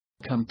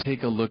come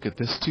take a look at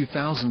this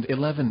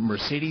 2011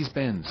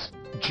 Mercedes-Benz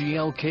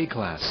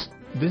GLK-Class.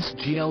 This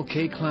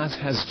GLK-Class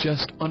has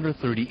just under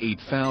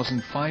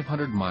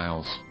 38,500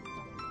 miles.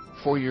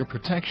 For your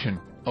protection,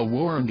 a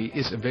warranty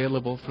is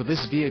available for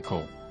this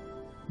vehicle.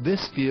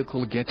 This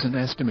vehicle gets an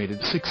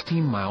estimated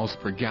 16 miles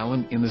per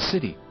gallon in the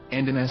city,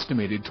 and an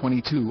estimated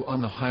 22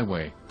 on the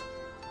highway.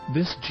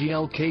 This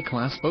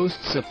GLK-Class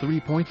boasts a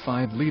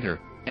 3.5-liter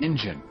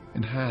engine,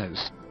 and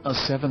has a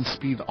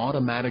 7-speed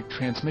automatic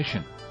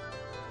transmission.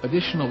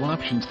 Additional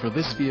options for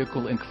this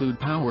vehicle include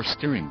power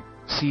steering,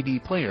 CD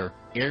player,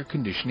 air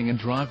conditioning and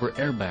driver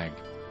airbag.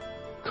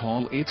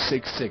 Call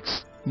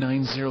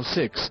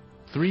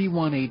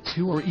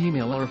 866-906-3182 or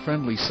email our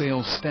friendly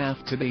sales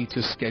staff today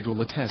to schedule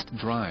a test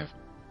drive.